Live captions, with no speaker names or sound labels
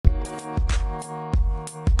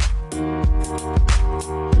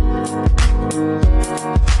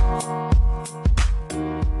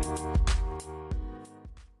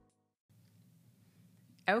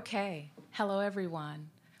Okay. Hello, everyone.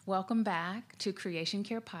 Welcome back to Creation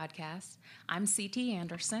Care Podcast. I'm CT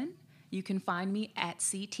Anderson. You can find me at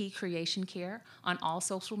CT Creation Care on all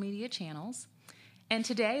social media channels. And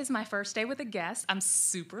today is my first day with a guest. I'm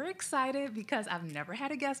super excited because I've never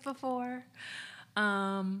had a guest before.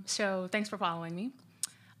 So thanks for following me.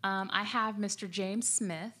 I have Mr. James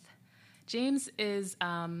Smith. James is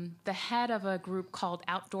the head of a group called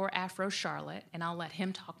Outdoor Afro Charlotte, and I'll let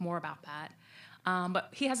him talk more about that. But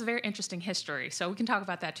he has a very interesting history, so we can talk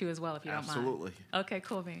about that too as well if you don't mind. Absolutely. Okay,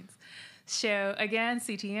 cool beans. So again,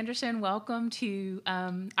 C.T. Anderson, welcome to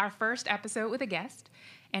our first episode with a guest,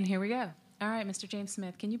 and here we go. All right, Mr. James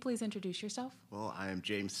Smith, can you please introduce yourself? Well, I am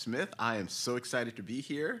James Smith. I am so excited to be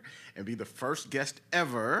here and be the first guest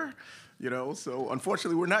ever. So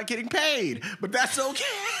unfortunately we're not getting paid, but that's okay.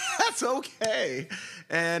 That's okay.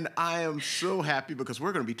 And I am so happy because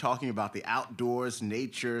we're going to be talking about the outdoors,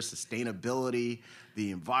 nature, sustainability,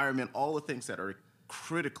 the environment, all the things that are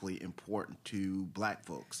critically important to Black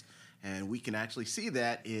folks. And we can actually see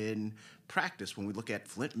that in practice when we look at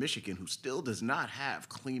Flint, Michigan, who still does not have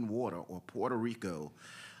clean water, or Puerto Rico,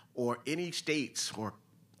 or any states or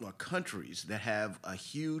countries that have a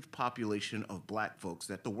huge population of Black folks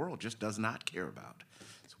that the world just does not care about.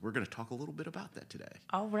 So we're going to talk a little bit about that today.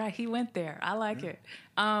 All right, he went there. I like it.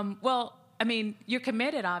 Well, I mean, you're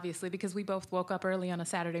committed, obviously, because we both woke up early on a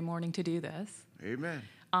Saturday morning to do this. Amen.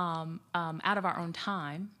 Out of our own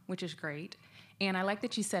time, which is great. And I like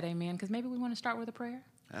that you said amen, because maybe we want to start with a prayer.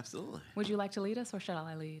 Absolutely. Would you like to lead us, or shall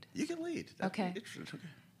I lead? You can lead. Okay.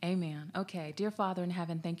 Amen. Okay. Dear Father in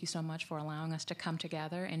heaven, thank you so much for allowing us to come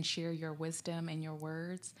together and share your wisdom and your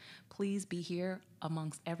words. Please be here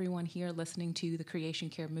amongst everyone here listening to the Creation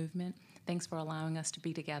Care movement. Thanks for allowing us to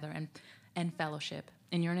be together and fellowship.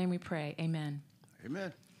 In your name we pray. Amen.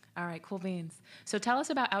 Amen. All right, cool beans. So tell us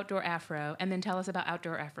about Outdoor Afro, and then tell us about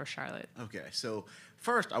Outdoor Afro Charlotte. Okay, so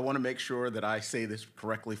first I want to make sure that I say this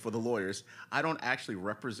correctly for the lawyers. I don't actually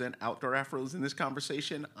represent Outdoor Afros in this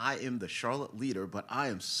conversation. I am the Charlotte leader, but I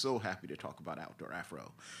am so happy to talk about Outdoor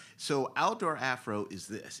Afro. So Outdoor Afro is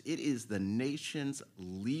this. It is the nation's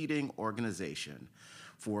leading organization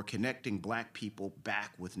for connecting Black people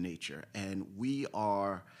back with nature, and we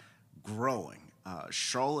are growing.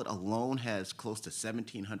 Charlotte alone has close to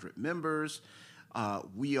 1,700 members.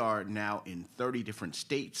 We are now in 30 different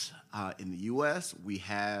states in the U.S. We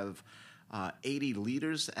have 80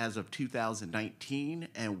 leaders as of 2019,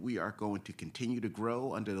 and we are going to continue to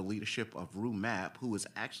grow under the leadership of Rue Mapp, who is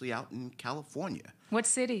actually out in California. What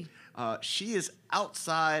city? She is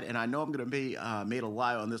outside, and I know I'm going to be made a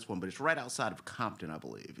lie on this one, but it's right outside of Compton, I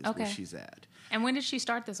believe, is where she's at. And when did she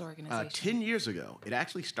start this organization? 10 years ago. It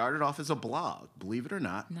actually started off as a blog, believe it or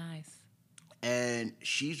not. Nice. And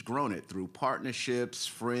she's grown it through partnerships,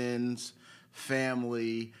 friends,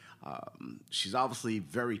 family. She's obviously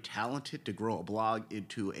very talented to grow a blog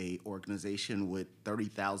into an organization with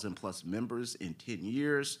 30,000 plus members in 10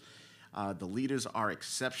 years. The leaders are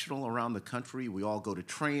exceptional around the country. We all go to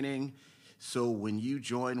training. So when you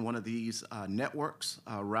join one of these networks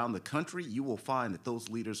around the country, you will find that those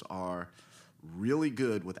leaders are really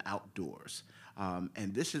good with outdoors.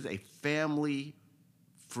 And this is a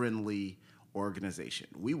family-friendly organization.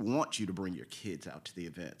 We want you to bring your kids out to the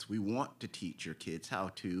events. We want to teach your kids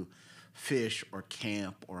how to fish or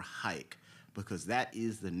camp or hike, because that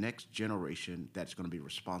is the next generation that's going to be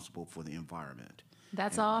responsible for the environment.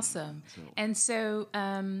 That's awesome. And so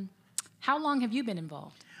how long have you been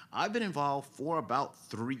involved? I've been involved for about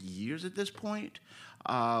 3 years at this point.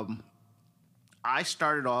 I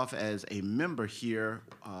started off as a member here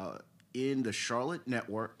in the Charlotte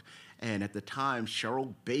Network, and at the time,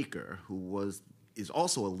 Cheryl Baker, who is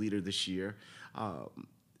also a leader this year,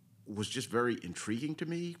 was just very intriguing to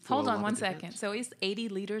me. Hold on one second. So it's 80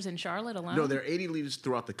 leaders in Charlotte alone? No, there are 80 leaders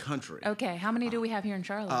throughout the country. Okay, how many do we have here in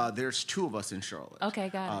Charlotte? There's 2 of us in Charlotte. Okay,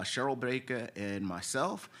 got it. Cheryl Baker and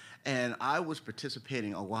myself. And I was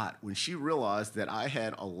participating a lot when she realized that I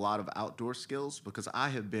had a lot of outdoor skills, because I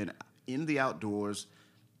have been in the outdoors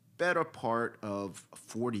better part of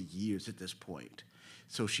 40 years at this point.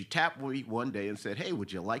 So she tapped me one day and said, "Hey,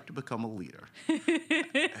 would you like to become a leader?"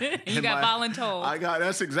 You got voluntold.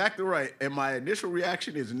 That's exactly right. And my initial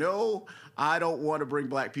reaction is, no, I don't want to bring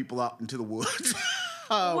Black people out into the woods.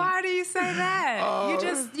 Why do you say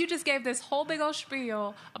that? You just gave this whole big old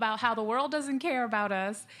spiel about how the world doesn't care about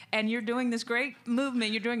us, and you're doing this great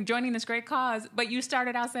movement, joining this great cause, but you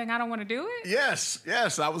started out saying, "I don't want to do it." Yes,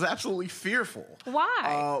 I was absolutely fearful.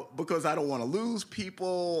 Why? Because I don't want to lose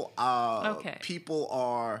people. Okay. People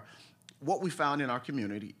are. What we found in our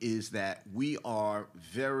community is that we are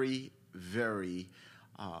very, very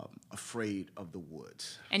afraid of the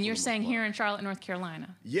woods. And you're saying here in Charlotte, North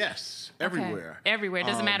Carolina? Yes, everywhere. Okay. Everywhere. It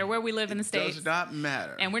doesn't matter where we live in the States. It does not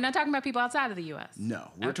matter. And we're not talking about people outside of the U.S.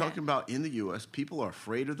 No, we're talking about in the U.S. People are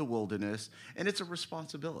afraid of the wilderness, and it's a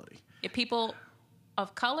responsibility. If people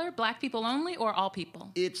of color, black people only, or all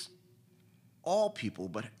people? It's all people,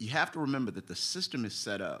 but you have to remember that the system is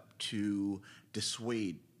set up to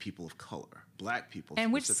dissuade people of color, black people.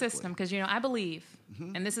 And which system? Because, I believe,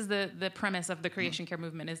 and this is the premise of the Creation Care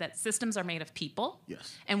movement, is that systems are made of people.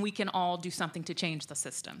 Yes. And we can all do something to change the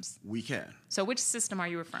systems. We can. So which system are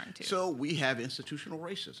you referring to? So we have institutional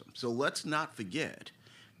racism. So let's not forget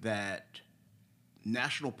that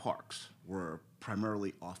national parks were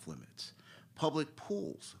primarily off limits. Public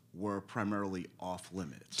pools were primarily off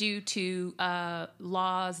limits. Due to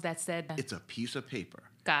laws that said... It's a piece of paper.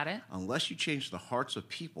 Got it. Unless you change the hearts of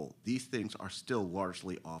people, these things are still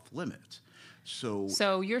largely off limits.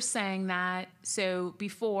 So you're saying that,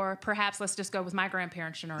 before, perhaps let's just go with my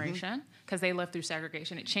grandparents' generation, because they lived through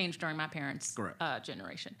segregation. It changed during my parents'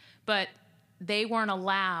 generation. But they weren't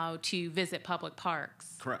allowed to visit public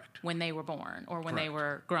parks. Correct. When they were born or when they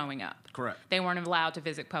were growing up. Correct. They weren't allowed to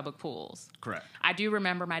visit public pools. Correct. I do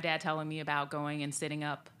remember my dad telling me about going and sitting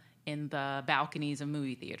up in the balconies of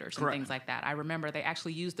movie theaters and things like that. I remember they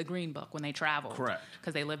actually used the Green Book when they traveled. Correct.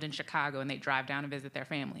 Because they lived in Chicago and they drive down and visit their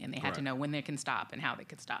family, and they had to know when they can stop and how they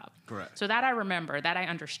could stop. Correct. So that I remember, that I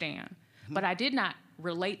understand. But I did not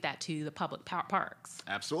relate that to the public parks.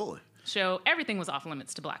 Absolutely. So everything was off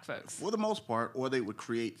limits to black folks. For the most part, or they would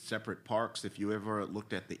create separate parks. If you ever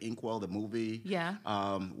looked at the Inkwell, the movie,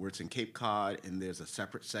 where it's in Cape Cod, and there's a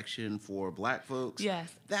separate section for black folks.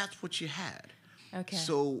 Yes. That's what you had. Okay.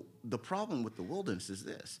 So the problem with the wilderness is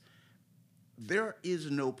this. There is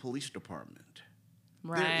no police department.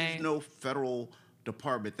 Right. There is no federal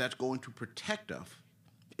department that's going to protect us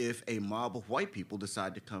if a mob of white people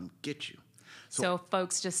decide to come get you. So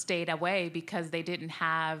folks just stayed away because they didn't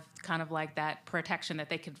have kind of like that protection that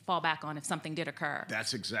they could fall back on if something did occur.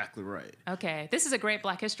 That's exactly right. Okay. This is a great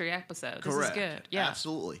Black History episode. Correct. This is good. Yeah.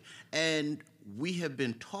 Absolutely. And we have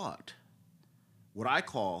been taught what I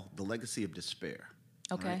call the legacy of despair.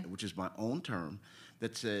 Okay. Right? Which is my own term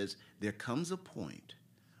that says there comes a point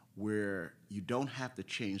where you don't have to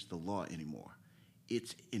change the law anymore.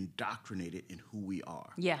 It's indoctrinated in who we are.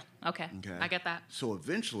 Yeah. Okay. I get that. So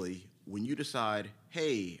eventually, when you decide,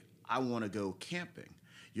 hey, I want to go camping,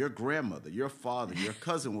 your grandmother, your father, your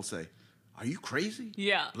cousin will say, are you crazy?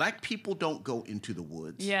 Yeah. Black people don't go into the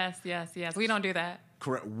woods. Yes. We don't do that.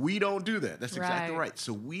 Correct. We don't do that. That's exactly right.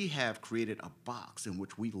 So we have created a box in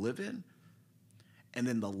which we live in, and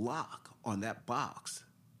then the lock on that box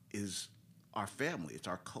is our family. It's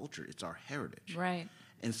our culture. It's our heritage. Right.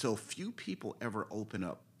 And so few people ever open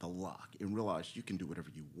up the lock and realize you can do whatever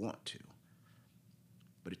you want to.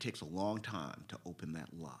 But it takes a long time to open that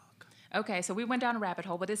lock. Okay, so we went down a rabbit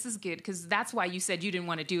hole, but this is good because that's why you said you didn't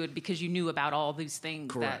want to do it, because you knew about all these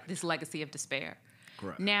things, that this legacy of despair.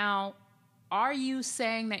 Correct. Now, are you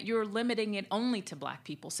saying that you're limiting it only to black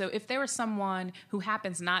people? So if there was someone who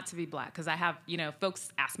happens not to be black, because I have,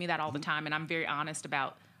 folks ask me that all the time, and I'm very honest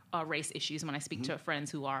about race issues when I speak to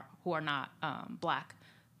friends who are not black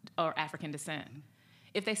or African descent.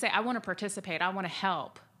 If they say, I want to participate, I want to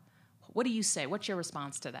help, what do you say? What's your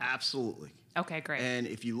response to that? Absolutely. Okay, great. And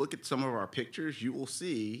if you look at some of our pictures, you will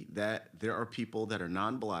see that there are people that are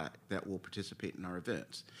non-black that will participate in our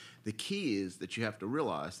events. The key is that you have to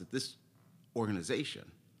realize that this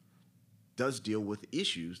organization does deal with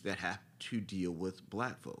issues that have to deal with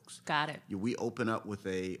black folks. Got it. We open up with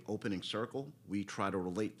a opening circle. We try to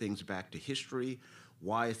relate things back to history.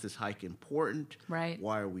 Why is this hike important? Right.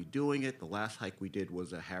 Why are we doing it? The last hike we did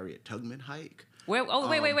was a Harriet Tubman hike. Wait,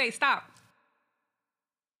 stop.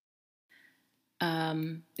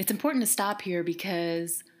 It's important to stop here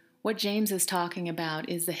because what James is talking about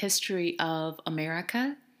is the history of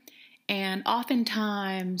America. And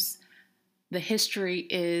oftentimes the history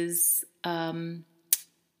is,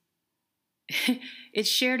 it's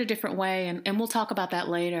shared a different way, and we'll talk about that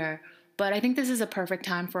later. But I think this is a perfect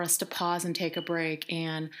time for us to pause and take a break,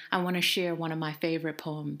 and I want to share one of my favorite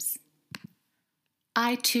poems.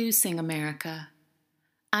 I too sing America.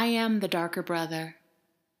 I am the darker brother.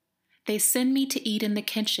 They send me to eat in the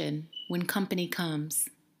kitchen when company comes,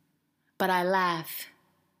 but I laugh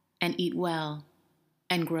and eat well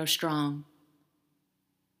and grow strong.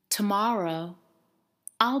 Tomorrow,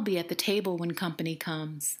 I'll be at the table when company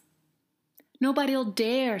comes. Nobody'll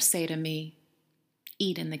dare say to me,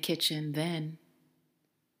 eat in the kitchen then.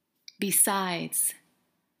 Besides,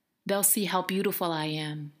 they'll see how beautiful I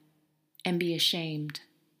am and be ashamed.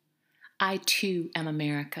 I too am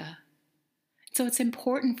America. It's So it's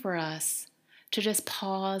important for us to just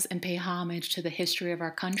pause and pay homage to the history of our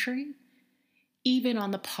country, even on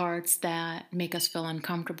the parts that make us feel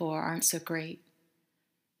uncomfortable or aren't so great.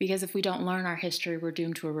 Because if we don't learn our history, we're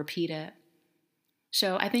doomed to repeat it.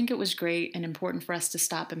 So I think it was great and important for us to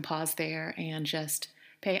stop and pause there and just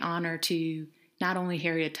pay honor to not only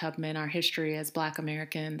Harriet Tubman, our history as Black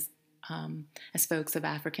Americans, as folks of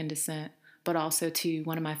African descent, but also to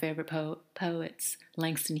one of my favorite poets,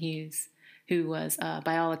 Langston Hughes, who was,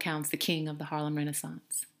 by all accounts, the king of the Harlem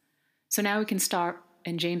Renaissance. So now we can start,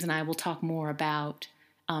 and James and I will talk more about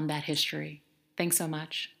that history. Thanks so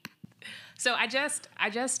much. So I just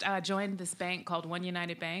joined this bank called One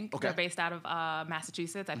United Bank. Okay. They're based out of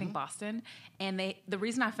Massachusetts, I think Boston. And the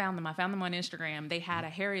reason I found them on Instagram. They had a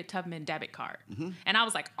Harriet Tubman debit card, and I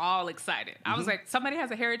was like all excited. I was like, somebody has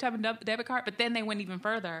a Harriet Tubman debit card. But then they went even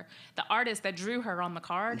further. The artist that drew her on the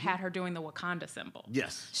card had her doing the Wakanda symbol.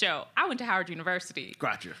 Yes. So I went to Howard University.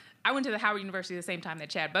 Gotcha. I went to the Howard University the same time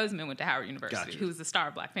that Chad Boseman went to Howard University, Gotcha. who was the star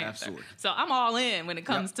of Black Panther. Absolutely. So I'm all in when it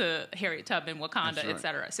comes to Harriet Tubman, Wakanda, That's right. et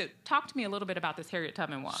cetera. So talk to me a little bit about this Harriet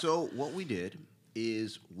Tubman walk. So what we did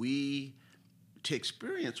is to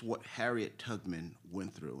experience what Harriet Tubman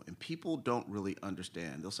went through, and people don't really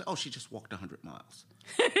understand. They'll say, oh, she just walked 100 miles.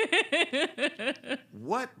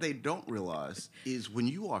 What they don't realize is when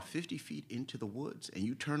you are 50 feet into the woods and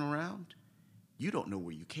you turn around, you don't know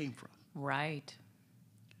where you came from. Right.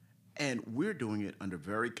 And we're doing it under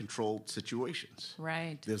very controlled situations.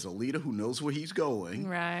 Right. There's a leader who knows where he's going.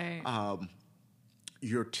 Right.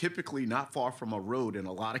 You're typically not far from a road in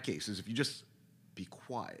a lot of cases. If you just be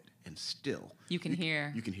quiet and still, You can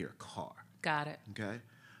hear. You can hear a car. Got it. Okay?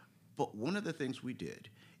 But one of the things we did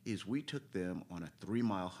is we took them on a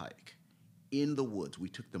 3-mile hike in the woods. We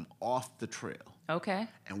took them off the trail. Okay.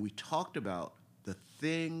 And we talked about the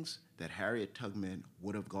things that Harriet Tubman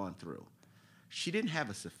would have gone through. She didn't have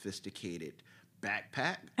a sophisticated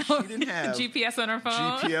backpack. She didn't have GPS on her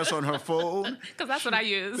phone. GPS on her phone. Because that's what I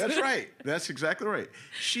use. That's right. That's exactly right.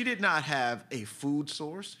 She did not have a food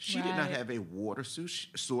source. She did not Right. have a water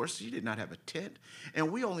source. She did not have a tent. And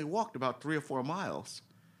we only walked about 3 or 4 miles.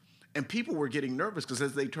 And people were getting nervous because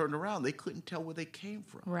as they turned around, they couldn't tell where they came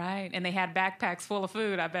from. Right. And they had backpacks full of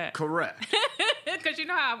food, I bet. Correct. Because you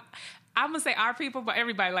know how I'm going to say our people, but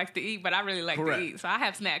everybody likes to eat, but I really like Correct. to eat. So I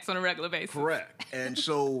have snacks on a regular basis. Correct. And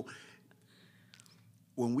so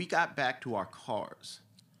when we got back to our cars,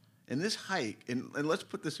 and this hike, and let's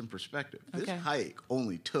put this in perspective, this Okay. hike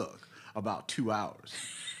only took about 2 hours.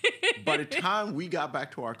 By the time we got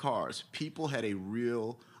back to our cars, people had a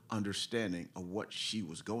real understanding of what she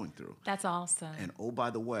was going through. That's awesome. And oh, by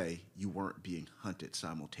the way, you weren't being hunted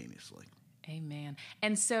simultaneously. Amen.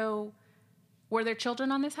 And so were there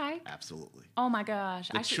children on this hike? Absolutely. Oh my gosh.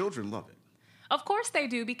 The children love it. Of course they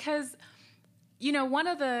do, because, you know, one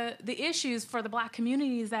of the issues for the Black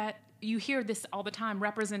community is that you hear this all the time,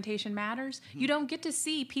 representation matters. You don't get to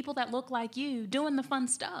see people that look like you doing the fun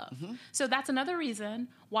stuff. So that's another reason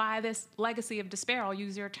why this legacy of despair, I'll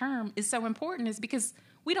use your term, is so important, is because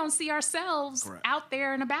we don't see ourselves Correct. out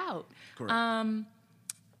there and about. Correct.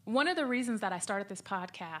 One of the reasons that I started this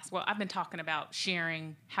podcast, well, I've been talking about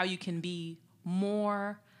sharing how you can be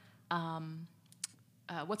more,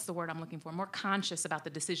 what's the word I'm looking for? More conscious about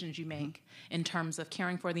the decisions you make in terms of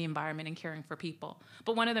caring for the environment and caring for people.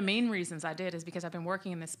 But one of the main reasons I did is because I've been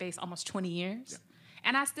working in this space almost 20 years. Yeah.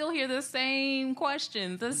 And I still hear the same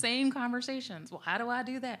questions, the same conversations. Well, how do I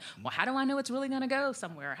do that? Well, how do I know it's really going to go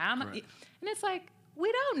somewhere? How am I? And it's like,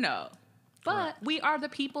 we don't know. But we are the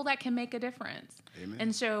people that can make a difference. Amen.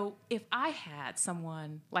 And so if I had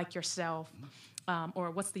someone like yourself, or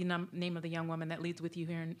what's the name of the young woman that leads with you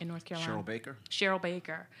here in North Carolina? Cheryl Baker. Cheryl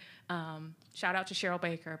Baker. Shout out to Cheryl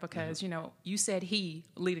Baker, because, you know, you said he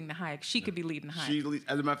leading the hike. She could be leading the hike. She leads,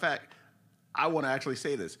 as a matter of fact, I want to actually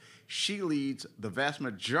say this. She leads the vast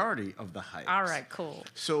majority of the hikes. All right, cool.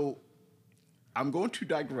 So I'm going to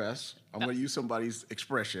digress. I'm going to use somebody's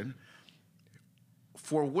expression.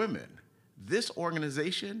 For women, this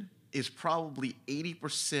organization is probably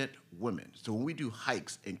 80% women. So when we do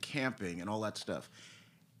hikes and camping and all that stuff,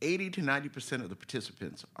 80 to 90% of the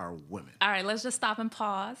participants are women. All right, let's just stop and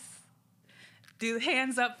pause. Do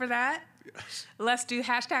hands up for that. Yes. Let's do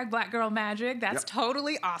hashtag Black Girl Magic. That's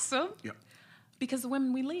totally awesome. Yep. Because the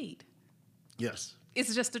women we lead. Yes.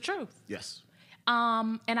 It's just the truth. Yes.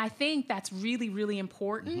 And I think that's really, really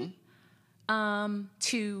important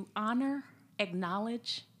to honor,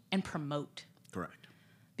 acknowledge, and promote. Correct.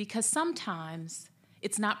 Because sometimes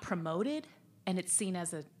it's not promoted and it's seen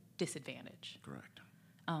as a disadvantage. Correct.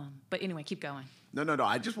 But anyway, keep going. No.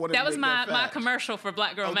 I just wanted That to was make my fact. commercial for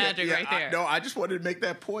Black Girl Magic right there. I just wanted to make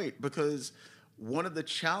that point because one of the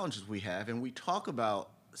challenges we have, and we talk about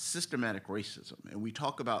systematic racism, and we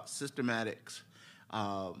talk about systematic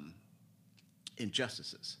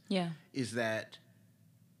injustices, is that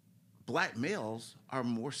black males are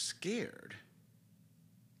more scared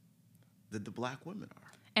than the black women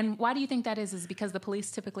are. And why do you think that is? Is it because the police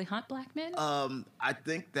typically hunt black men? I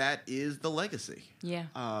think that is the legacy. Yeah.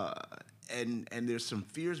 And there's some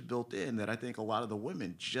fears built in that I think a lot of the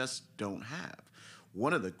women just don't have.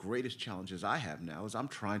 One of the greatest challenges I have now is I'm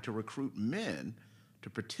trying to recruit men to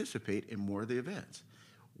participate in more of the events.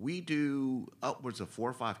 We do upwards of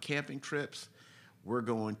 4 or 5 camping trips. We're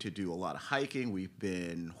going to do a lot of hiking. We've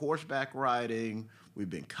been horseback riding. We've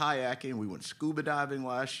been kayaking. We went scuba diving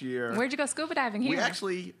last year. Where'd you go scuba diving here? We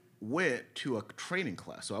actually went to a training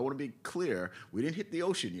class. So I want to be clear, we didn't hit the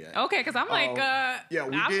ocean yet. Okay, because I'm like, yeah,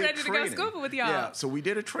 we I'm did ready training. to go scuba with y'all. Yeah, so we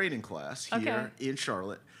did a training class here in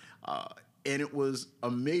Charlotte. And it was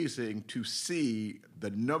amazing to see the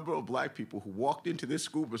number of black people who walked into this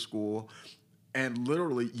scuba school, and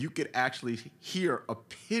literally you could actually hear a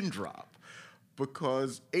pin drop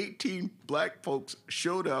because 18 black folks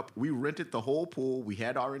showed up. We rented the whole pool. We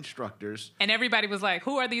had our instructors. And everybody was like,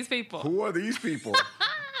 who are these people? Who are these people?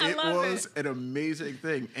 It was it. an amazing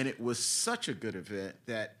thing. And it was such a good event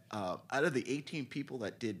that out of the 18 people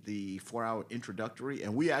that did the 4-hour introductory,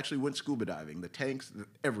 and we actually went scuba diving, the tanks,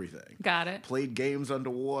 everything. Got it. Played games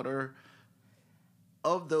underwater.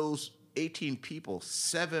 Of those 18 people,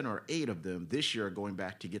 7 or 8 of them this year are going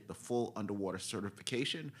back to get the full underwater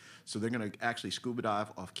certification. So they're going to actually scuba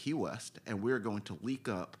dive off Key West, and we're going to link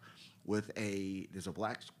up with there's a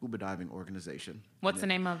black scuba diving organization. What's the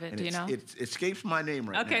name of it? Do you know? It escapes my name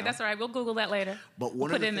right now. Okay, that's all right. We'll Google that later. But we'll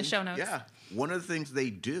put it in the show notes. Yeah. One of the things they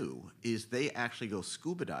do is they actually go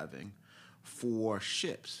scuba diving for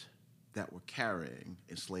ships that were carrying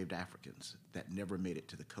enslaved Africans that never made it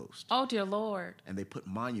to the coast. Oh, dear Lord. And they put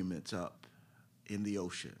monuments up in the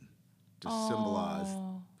ocean to symbolize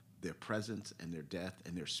their presence and their death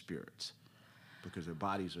and their spirits because their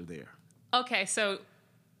bodies are there. Okay, so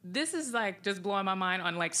this is like just blowing my mind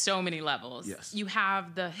on like so many levels. Yes. You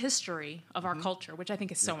have the history of our culture, which I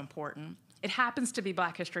think is so important. It happens to be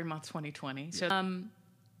Black History Month 2020. So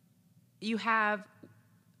you have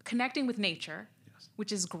connecting with nature,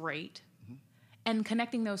 which is great. And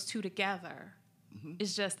connecting those two together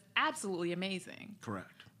is just absolutely amazing.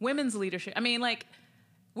 Correct. Women's leadership. I mean, like,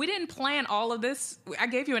 we didn't plan all of this. I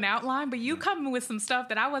gave you an outline, but you come with some stuff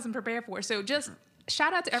that I wasn't prepared for. So just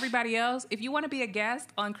shout out to everybody else. If you want to be a guest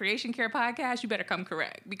on Creation Care Podcast, you better come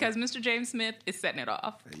correct because Mr. James Smith is setting it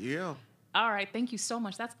off. Yeah. All right. Thank you so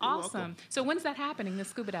much. That's awesome. Welcome. So when's that happening, this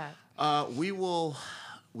scuba dive?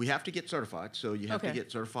 We have to get certified. So you have to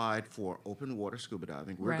get certified for open water scuba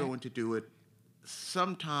diving. We're going to do it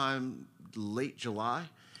sometime late July.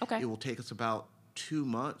 Okay. It will take us about 2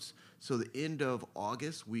 months. So the end of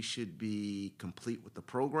August, we should be complete with the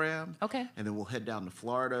program. Okay. And then we'll head down to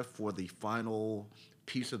Florida for the final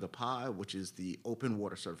piece of the pie, which is the open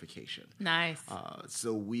water certification. Nice.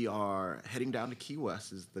 So we are heading down to Key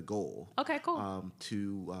West is the goal. Okay, cool.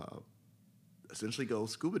 To essentially go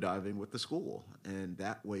scuba diving with the school. And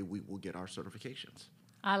that way we will get our certifications.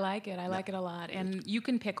 I like it. I like it a lot. And you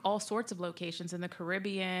can pick all sorts of locations in the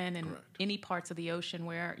Caribbean and any parts of the ocean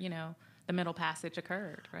where, you know, the Middle Passage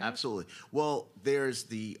occurred, right? Absolutely. Well, there's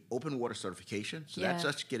the open water certification. So that's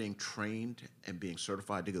us getting trained and being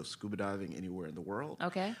certified to go scuba diving anywhere in the world.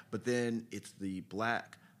 Okay. But then it's the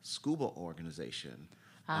Black Scuba Organization.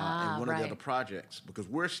 And one of the other projects, because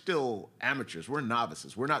we're still amateurs, we're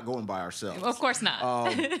novices, we're not going by ourselves. Of course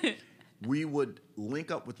not. We would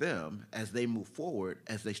link up with them as they move forward,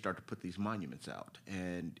 as they start to put these monuments out.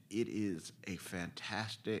 And it is a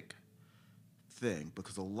fantastic thing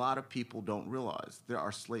because a lot of people don't realize there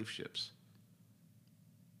are slave ships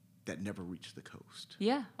that never reach the coast.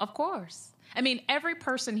 Yeah, of course. I mean, every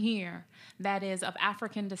person here that is of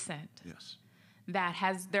African descent, that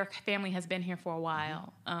has their family has been here for a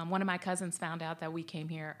while. One of my cousins found out that we came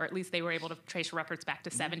here, or at least they were able to trace records back to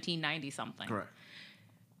 1790 something. Correct.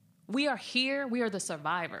 We are here. We are the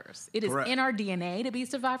survivors. It is in our DNA to be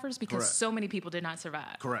survivors because so many people did not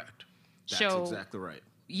survive. Correct. That's so exactly right.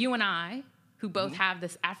 You and I, who both have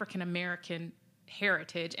this African-American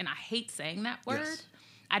heritage, and I hate saying that word. Yes.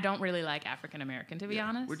 I don't really like African-American, to be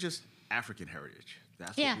honest. We're just African heritage.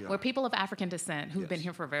 That's what we are. We're people of African descent who've been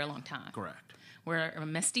here for a very long time. Correct. We're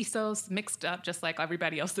mestizos mixed up just like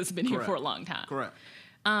everybody else that's been here for a long time. Correct.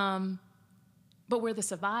 But we're the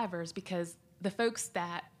survivors because the folks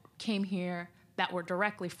that came here that were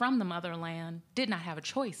directly from the motherland did not have a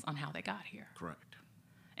choice on how they got here. Correct.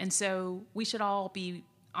 And so we should all be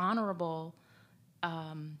honorable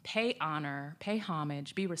pay honor, pay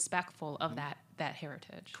homage, be respectful of that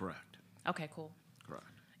heritage. Correct. Okay, cool. Correct.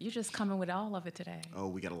 You're just coming with all of it today. Oh,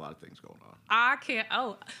 we got a lot of things going on. I can't.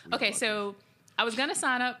 Oh, okay. So I was gonna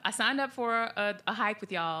sign up. I signed up for a hike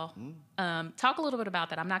with y'all. Talk a little bit about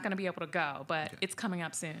that. I'm not gonna be able to go, but it's coming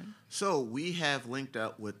up soon. So we have linked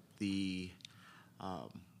up with the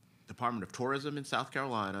Department of Tourism in South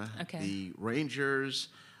Carolina. Okay. The Rangers.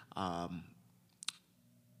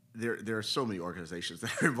 There are so many organizations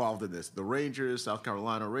that are involved in this. The Rangers, South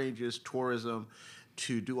Carolina Rangers, tourism,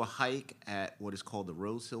 to do a hike at what is called the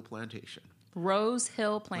Rose Hill Plantation. Rose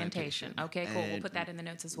Hill Plantation. Okay, cool. We'll put that in the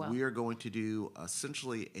notes as well. We are going to do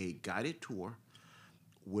essentially a guided tour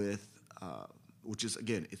with, which is,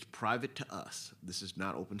 again, it's private to us. This is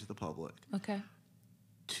not open to the public. Okay.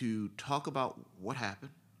 To talk about what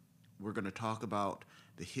happened. We're going to talk about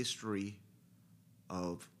the history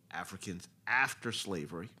of Africans after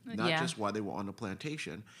slavery, not just why they were on the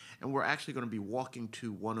plantation. And we're actually going to be walking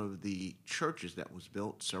to one of the churches that was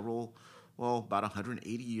built about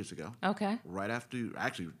 180 years ago. Okay. Right after,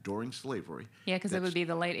 actually during slavery. Yeah, because it would be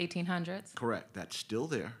the late 1800s. Correct. That's still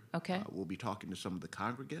there. Okay. We'll be talking to some of the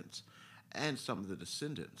congregants and some of the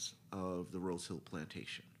descendants of the Rose Hill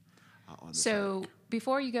Plantation. So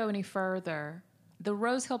before you go any further, the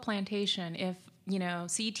Rose Hill Plantation, if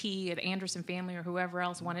CT, the Anderson family, or whoever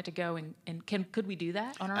else wanted to go, and could we do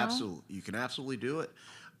that on our own? Absolutely. You can absolutely do it.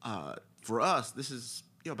 For us, this is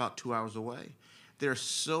about 2 hours away. There are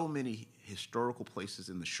so many historical places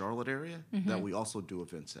in the Charlotte area that we also do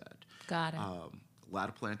events at. Got it.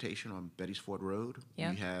 Ladder Plantation on Betty's Ford Road.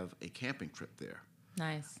 Yep. We have a camping trip there.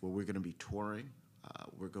 Nice. Where we're going to be touring.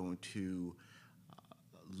 We're going to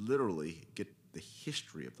literally get the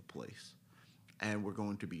history of the place. And we're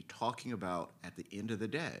going to be talking about, at the end of the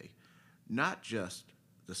day, not just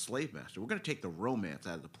the slave master. We're going to take the romance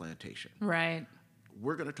out of the plantation. Right.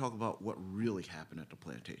 We're going to talk about what really happened at the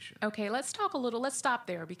plantation. Okay, let's stop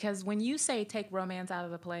there, because when you say take romance out of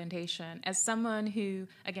the plantation, as someone who,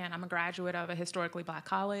 again, I'm a graduate of a historically black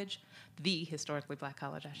college, the historically black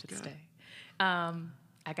college, I should say.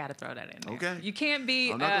 I got to throw that in there. Okay. You can't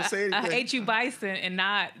be a HU Bison and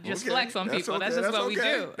not just flex on people. That's just what we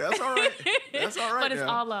do. That's all right. That's all right. But it's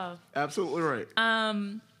all love. Absolutely right.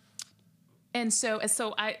 And so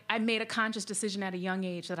I made a conscious decision at a young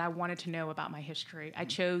age that I wanted to know about my history. I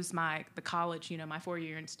chose the college, my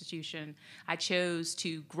 4-year institution. I chose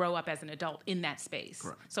to grow up as an adult in that space.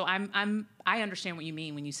 Correct. So I understand what you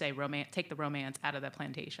mean when you say take the romance out of the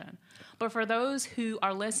plantation. But for those who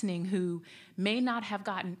are listening who may not have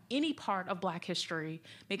gotten any part of Black history,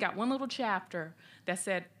 they got one little chapter that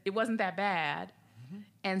said it wasn't that bad. Mm-hmm.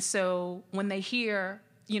 And so when they hear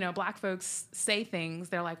Black folks say things,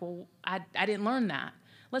 they're like, well, I didn't learn that.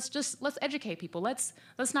 Let's educate people. Let's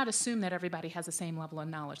not assume that everybody has the same level of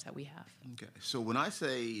knowledge that we have. Okay. So when I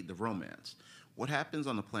say the romance, what happens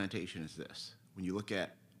on the plantation is this. When you look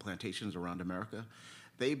at plantations around America,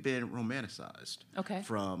 they've been romanticized. Okay.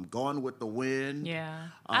 From Gone with the Wind. Yeah.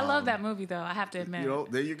 I love that movie, though, I have to admit.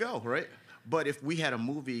 There you go, right? But if we had a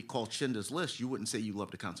movie called Schindler's List, you wouldn't say you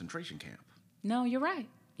loved a concentration camp. No, you're right.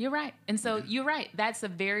 You're right. And so you're right. That's a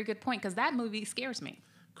very good point, because that movie scares me.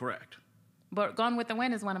 Correct. But Gone with the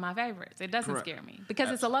Wind is one of my favorites. It doesn't scare me because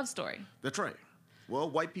it's a love story. That's right. Well,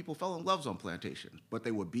 white people fell in love on plantations, but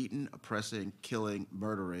they were beaten, oppressing, killing,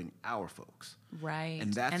 murdering our folks. Right.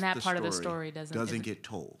 And that part of the story doesn't get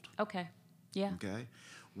told. Okay. Yeah. Okay.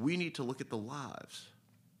 We need to look at the lives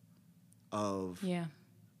of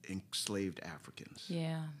enslaved Africans.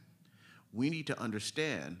 Yeah. We need to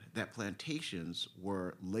understand that plantations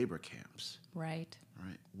were labor camps. Right.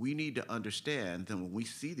 Right. We need to understand that when we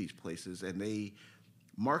see these places and they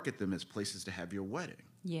market them as places to have your wedding.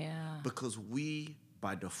 Yeah. Because we,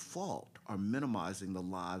 by default, are minimizing the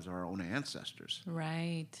lives of our own ancestors.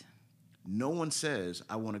 Right. No one says,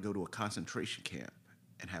 I want to go to a concentration camp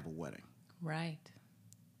and have a wedding. Right.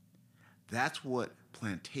 That's what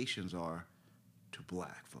plantations are to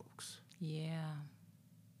Black folks. Yeah.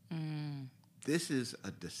 This is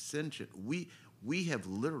a dissension. We have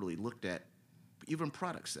literally looked at even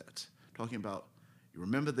product sets, talking about, you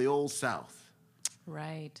remember the old South.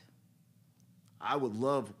 Right. I would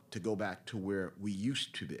love to go back to where we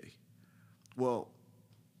used to be. Well,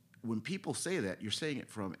 when people say that, you're saying it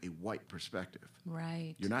from a white perspective.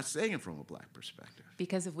 Right. You're not saying it from a Black perspective.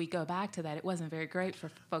 Because if we go back to that, it wasn't very great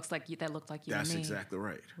for folks like you that looked like you and me. That's exactly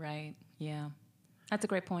right. Right. Yeah. That's a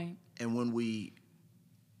great point. And when we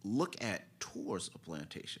look at tours of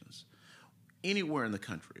plantations, anywhere in the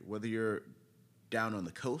country, whether you're down on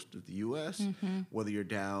the coast of the U.S., whether you're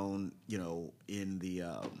down, in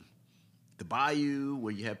the the bayou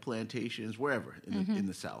where you had plantations, wherever in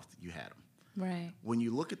the South you had them. Right. When you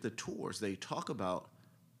look at the tours, they talk about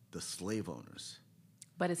the slave owners.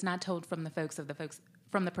 But it's not told from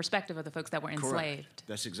from the perspective of the folks that were enslaved. Correct.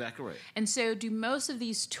 That's exactly right. And so do most of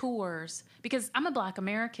these tours, because I'm a Black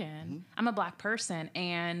American, I'm a Black person,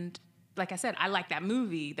 and like I said, I like that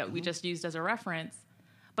movie that we just used as a reference,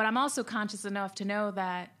 but I'm also conscious enough to know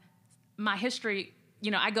that my history,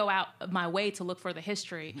 I go out of my way to look for the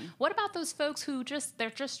history. What about those folks who they're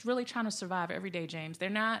just really trying to survive every day, James? They're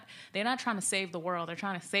not trying to save the world. They're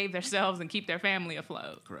trying to save themselves and keep their family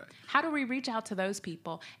afloat. Correct. How do we reach out to those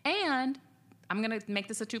people? And I'm going to make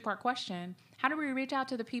this a two-part question. How do we reach out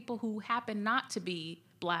to the people who happen not to be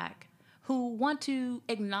Black, who want to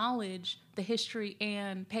acknowledge the history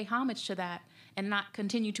and pay homage to that and not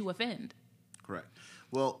continue to offend? Correct.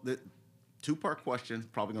 Well, the two-part question,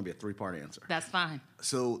 probably going to be a three-part answer. That's fine.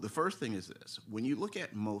 So the first thing is this. When you look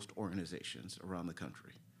at most organizations around the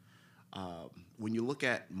country, when you look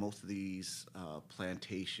at most of these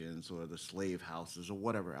plantations or the slave houses or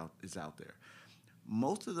whatever is out there,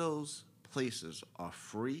 most of those places are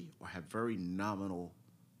free or have very nominal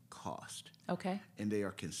cost. Okay. And they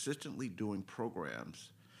are consistently doing programs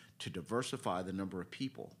to diversify the number of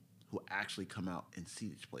people who actually come out and see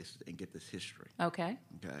these places and get this history. Okay.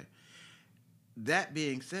 Okay. That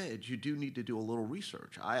being said, you do need to do a little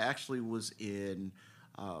research. I actually was in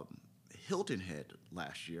Hilton Head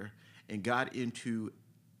last year and got into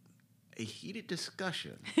a heated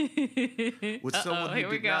discussion with someone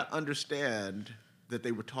who did not understand that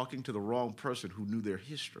they were talking to the wrong person who knew their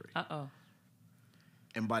history. Uh-oh.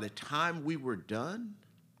 And by the time we were done,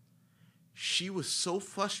 she was so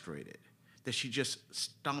frustrated that she just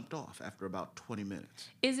stomped off after about 20 minutes.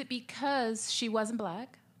 Is it because she wasn't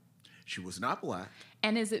Black? She was not Black.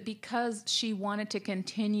 And is it because she wanted to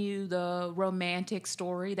continue the romantic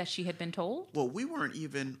story that she had been told? Well, we weren't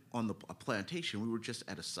even on a plantation. We were just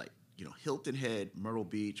at a site. Hilton Head, Myrtle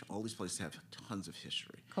Beach, all these places have tons of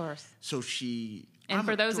history. Of course. So And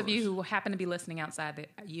for those of you who happen to be listening outside the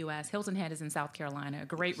U.S., Hilton Head is in South Carolina, a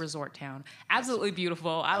great resort town. Absolutely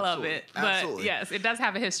beautiful. I love it. But Absolutely. yes, it does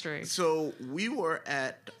have a history. So we were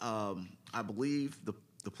at, I believe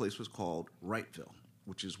the place was called Wrightville,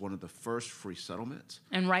 which is one of the first free settlements.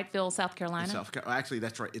 In Wrightville, South Carolina? Actually,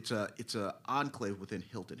 that's right. It's a enclave within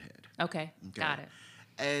Hilton Head. Okay, got it.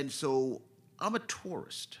 And so I'm a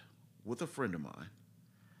tourist with a friend of mine.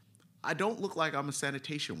 I don't look like I'm a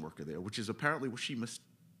sanitation worker there, which is apparently what she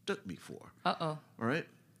mistook me for. Uh-oh. All right?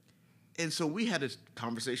 And so we had a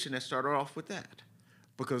conversation that started off with that.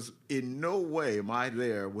 Because in no way am I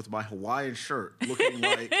there with my Hawaiian shirt looking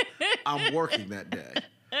like I'm working that day.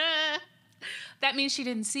 That means she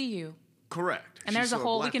didn't see you. Correct. And there's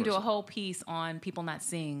we can do a whole piece on people not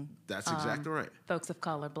seeing. That's exactly right. Folks of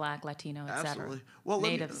color, Black, Latino, et cetera. Absolutely. Well,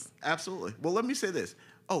 Natives. Absolutely. Well, let me say this.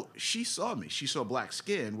 Oh, she saw me. She saw Black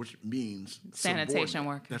skin, which means sanitation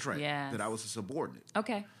worker. That's right. Yes. That I was a subordinate.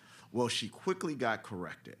 Okay. Well, she quickly got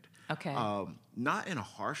corrected. Okay. Not in a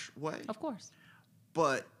harsh way. Of course.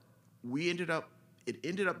 But it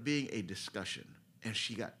ended up being a discussion, and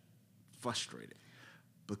she got frustrated.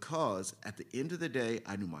 Because at the end of the day,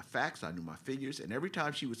 I knew my facts, I knew my figures, and every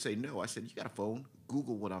time she would say no, I said, you got a phone,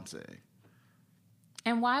 Google what I'm saying.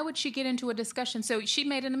 And why would she get into a discussion? So she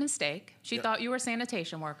made a mistake. She thought you were a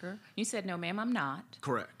sanitation worker. You said, no, ma'am, I'm not.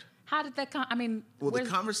 Correct. How did that Well, the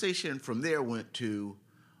conversation from there went to,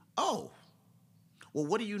 well,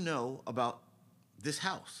 what do you know about this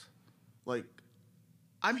house? Like,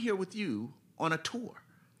 I'm here with you on a tour.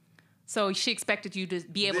 So she expected you to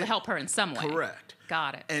be able to help her in some way. Correct.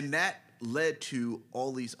 Got it. And that led to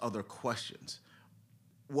all these other questions.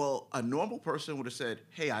 Well, a normal person would have said,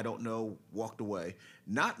 hey, I don't know, walked away.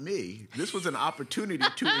 Not me. This was an opportunity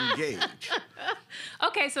to engage.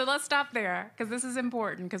 Okay, so let's stop there because this is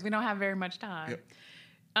important because we don't have very much time.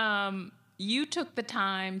 Yep. You took the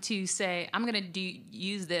time to say, I'm going to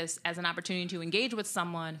use this as an opportunity to engage with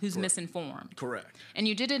someone who's misinformed. Correct. And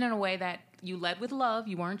you did it in a way that you led with love.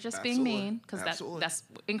 You weren't just being mean because that's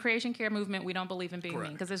in Creation Care movement, we don't believe in being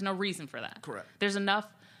mean because there's no reason for that. Correct. There's enough.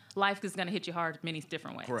 Life is going to hit you hard many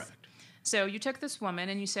different ways. Correct. So you took this woman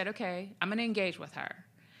and you said, okay, I'm going to engage with her.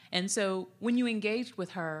 And so when you engaged with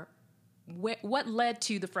her, what led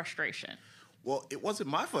to the frustration? Well, it wasn't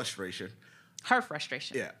my frustration. Her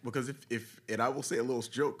frustration. Yeah, because and I will say a little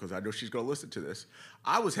joke because I know she's going to listen to this.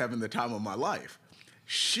 I was having the time of my life.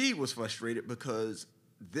 She was frustrated because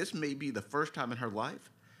this may be the first time in her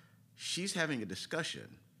life she's having a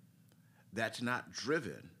discussion that's not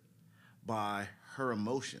driven by her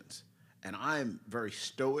emotions. And I am very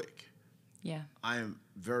stoic. Yeah. I am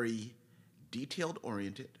very detailed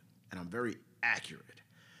oriented. and I'm very accurate.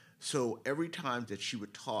 So every time that she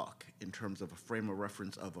would talk in terms of a frame of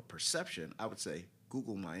reference of a perception, I would say,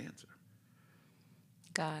 Google my answer.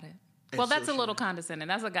 Got it. And Well, so that's a she- little condescending.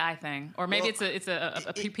 That's a guy thing, or maybe Well, it's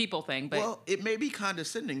a people thing. But Well, it may be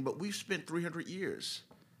condescending, but we've spent 300 years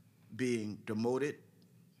being demoted,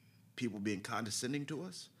 people being condescending to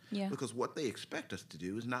us. Yeah. Because what they expect us to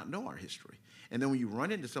do is not know our history. And then when you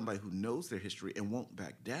run into somebody who knows their history and won't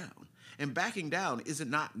back down, and backing down is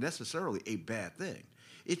not necessarily a bad thing.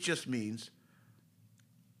 It just means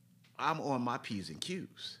I'm on my P's and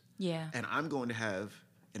Q's. yeah, And I'm going to have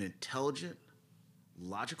an intelligent,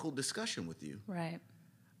 logical discussion with you right.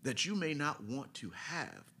 that you may not want to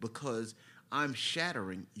have because I'm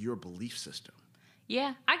shattering your belief system.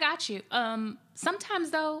 Yeah, I got you.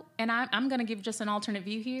 Sometimes though, and I'm going to give just an alternate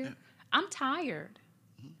view here. Yeah. I'm tired.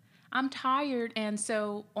 I'm tired, and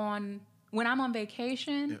so when I'm on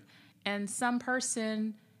vacation, Yeah. and some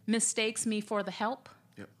person mistakes me for the help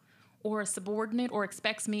Yep. or a subordinate, or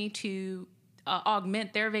expects me to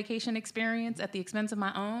augment their vacation experience at the expense of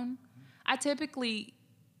my own, I typically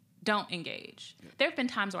don't engage. There have been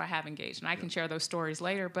times where I have engaged, and I can share those stories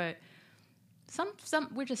later. But some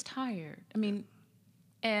we're just tired. I mean.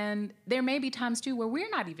 And there may be times too where we're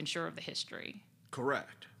not even sure of the history.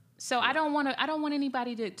 Correct. So I don't want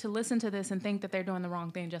anybody to listen to this and think that they're doing the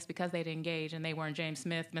wrong thing just because they didn't engage and they weren't James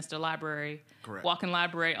Smith, Mr. Library, Correct. walking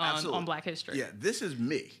library Absolutely. on Black history. Yeah, this is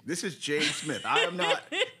me. This is James Smith. I am not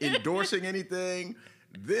endorsing anything.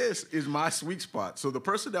 This is my sweet spot. So the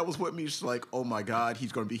person that was with me is like, oh my God,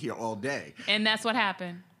 he's going to be here all day. And that's what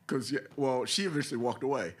happened. Because, well, she eventually walked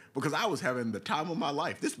away because I was having the time of my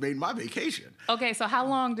life. This made my vacation. Okay, so how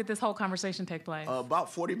long did this whole conversation take place?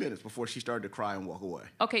 About 40 minutes before she started to cry and walk away.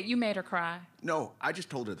 Okay, you made her cry. No, I just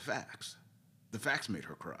told her the facts. The facts made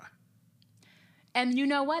her cry. And you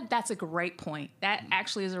know what? That's a great point. That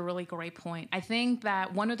actually is a really great point. I think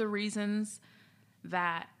that one of the reasons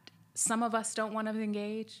that some of us don't want to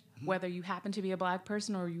engage, whether you happen to be a Black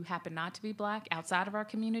person or you happen not to be Black outside of our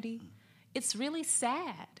community, it's really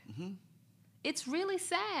sad. It's really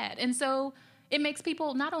sad. And so it makes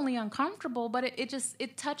people not only uncomfortable, but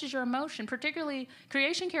it touches your emotion. Particularly,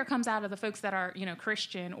 Creation Care comes out of the folks that are,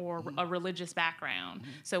 Christian or a religious background.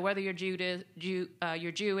 So whether you're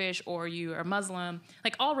you're Jewish or you are Muslim,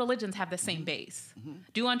 like all religions have the same base.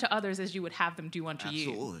 Do unto others as you would have them do unto you.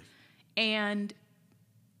 Absolutely. And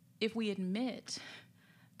if we admit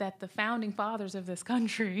that the founding fathers of this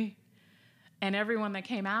country and everyone that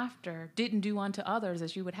came after didn't do unto others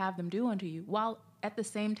as you would have them do unto you, while at the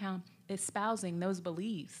same time espousing those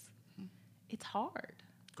beliefs, it's hard.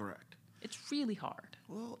 Correct. It's really hard.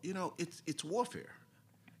 Well, it's warfare.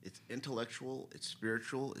 It's intellectual, it's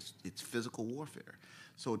spiritual, it's physical warfare.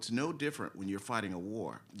 So it's no different when you're fighting a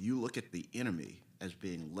war. You look at the enemy as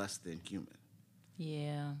being less than human.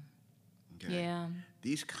 Yeah. Okay? Yeah.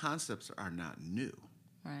 These concepts are not new.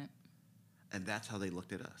 Right. And that's how they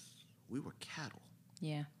looked at us. We were cattle.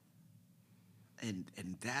 Yeah. And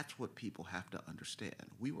that's what people have to understand.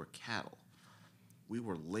 We were cattle. We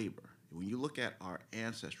were labor. When you look at our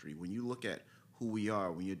ancestry, when you look at who we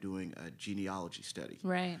are, when you're doing a genealogy study,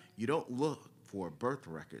 Right. you don't look for birth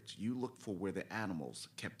records. You look for where the animals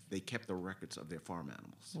kept the records of their farm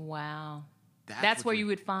animals. Wow. what That's where you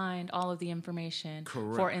would find all of the information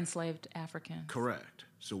for Correct. enslaved Africans. Correct.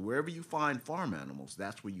 So wherever you find farm animals,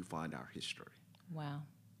 that's where you find our history. Wow.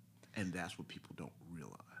 And that's what people don't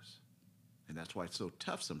realize. And that's why it's so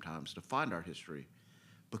tough sometimes to find our history,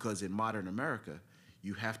 because in modern America,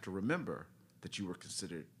 you have to remember that you were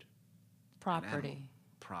considered an animal. Property.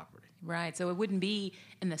 Property. Right. So it wouldn't be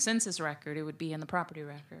in the census record, it would be in the property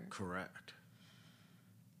record. Correct.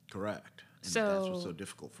 Correct. And So- that's what's so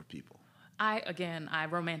difficult for people. I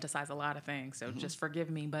romanticize a lot of things, so just forgive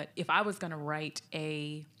me. But if I was going to write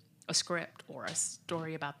a script or a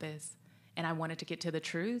story about this and I wanted to get to the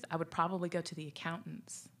truth, I would probably go to the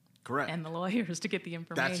accountants Correct. and the lawyers to get the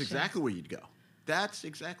information. That's exactly where you'd go. That's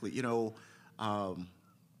exactly,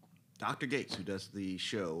 Dr. Gates, who does the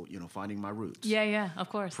show, Finding My Roots. Yeah, of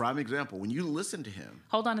course. Prime example. When you listen to him.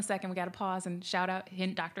 Hold on a second. We got to pause and shout out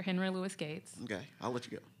Dr. Henry Louis Gates. Okay, I'll let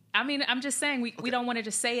you go. I mean, I'm just saying we don't want to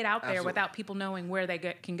just say it out there Absolutely. without people knowing where they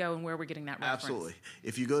can go and where we're getting that reference. Absolutely.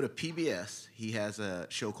 If you go to PBS, he has a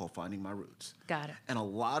show called Finding My Roots. Got it. And a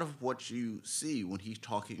lot of what you see when he's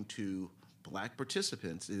talking to Black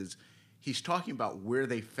participants is he's talking about where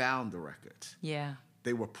they found the records. Yeah.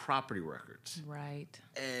 They were property records. Right.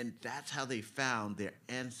 And that's how they found their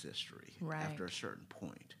ancestry Right. after a certain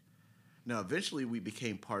point. Now, eventually we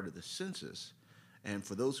became part of the census, And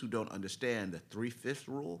for those who don't understand the 3/5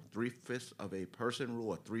 rule, 3/5 of a person rule,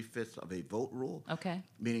 or 3/5 of a vote rule, Okay.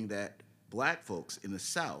 meaning that black folks in the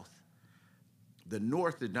South, the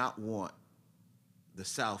North did not want the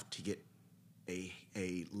South to get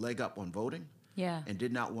a leg up on voting, Yeah. and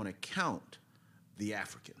did not want to count the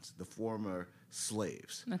Africans, the former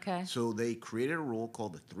slaves. Okay. So they created a rule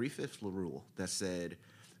called the 3/5 rule that said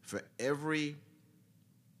for every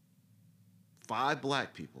 5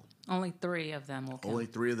 black people, Only 3 of them will count. only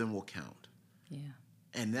 3 of them will count. Yeah.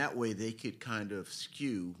 And that way they could kind of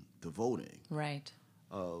skew the voting Right.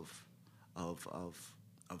 of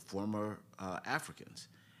former Africans.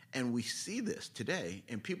 And we see this today,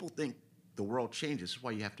 and people think the world changes. This is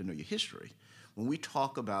why you have to know your history. When we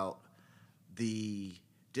talk about the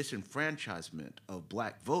disenfranchisement of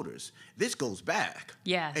black voters, this goes back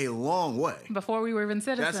Yes. a long way. Before we were even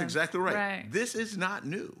citizens. That's exactly right. Right. This is not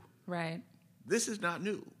new. Right. This is not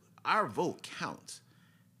new. Our vote counts.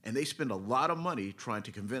 And they spend a lot of money trying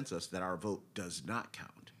to convince us that our vote does not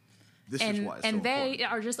count. This is why it's so they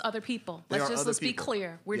important. are just other people. They are Let's other be people.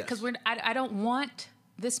 clear. Because Yes. I don't want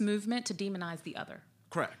this movement to demonize the other.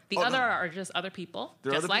 Correct. The Oh, other no. are just other people,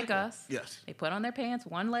 They're just other like people. us. Yes. They put on their pants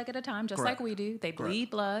one leg at a time, just Correct. like we do. They Correct. bleed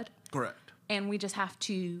blood, Correct. and we just have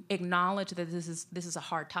to acknowledge that this is a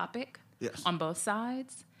hard topic Yes. on both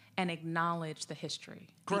sides, and acknowledge the history,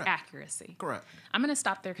 Correct. the accuracy. Correct. I'm going to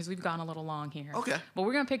stop there because we've gone a little long here. Okay. But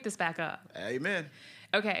we're going to pick this back up. Amen.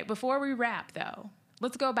 Okay, before we wrap, though,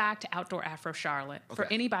 let's go back to Outdoor Afro Charlotte for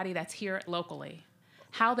Okay. anybody that's here locally,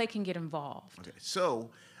 how they can get involved. Okay.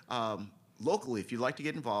 So, locally, if you'd like to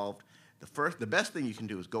get involved, the best thing you can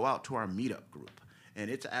do is go out to our meetup group,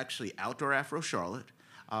 and it's actually Outdoor Afro Charlotte.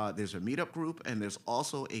 There's a meetup group, and there's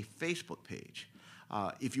also a Facebook page.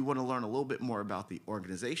 If you want to learn a little bit more about the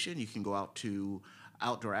organization, you can go out to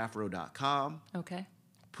outdoorafro.com, Okay.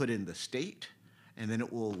 put in the state, and then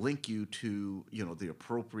it will link you to the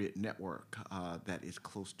appropriate network that is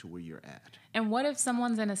close to where you're at. And what if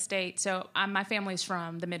someone's in a state? So my family's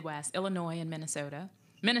from the Midwest, Illinois and Minnesota.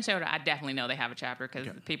 Minnesota, I definitely know they have a chapter because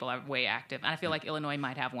Okay. people are way active. And I feel like Illinois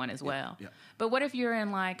might have one as well. yeah. But what if you're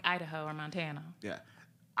in like Idaho or Montana? Yeah.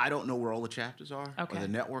 I don't know where all the chapters are, Okay. or the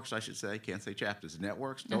networks, I should say. Can't say chapters.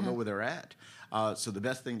 Networks don't know where they're at. So the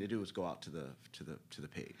best thing to do is go out to the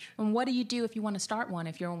page. And what do you do if you want to start one,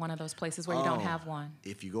 if you're in one of those places where you don't Oh, have one?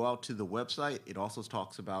 If you go out to the website, it also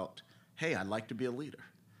talks about, hey, I'd like to be a leader.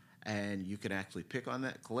 And you can actually click on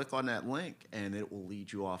that link, and it will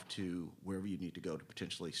lead you off to wherever you need to go to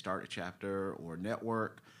potentially start a chapter or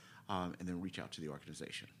network, and then reach out to the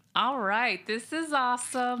organization. All right. This is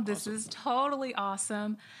awesome. This is totally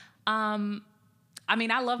awesome. I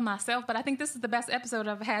mean, I love myself, but I think this is the best episode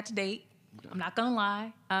I've had to date. I'm not going to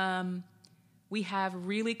lie. We have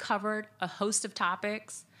really covered a host of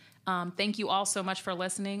topics. Thank you all so much for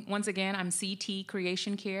listening. Once again, I'm CT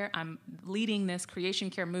Creation Care. I'm leading this Creation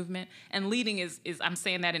Care movement. And leading is I'm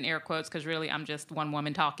saying that in air quotes because really I'm just one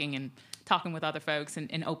woman talking with other folks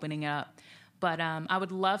and opening up. But I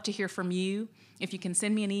would love to hear from you. If you can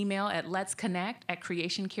send me an email at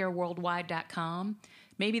letsconnect@creationcareworldwide.com.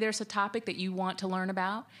 Maybe there's a topic that you want to learn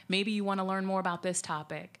about. Maybe you want to learn more about this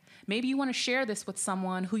topic. Maybe you want to share this with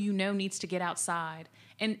someone who you know needs to get outside.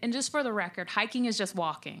 And just for the record, hiking is just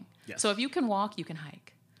walking. Yes. So if you can walk, you can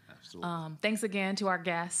hike. Absolutely. Thanks again to our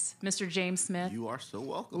guest, Mr. James Smith, You are so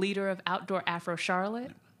welcome. leader of Outdoor Afro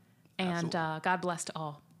Charlotte. And Absolutely. God bless to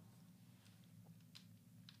all.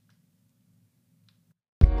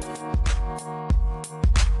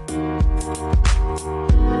 Thank you.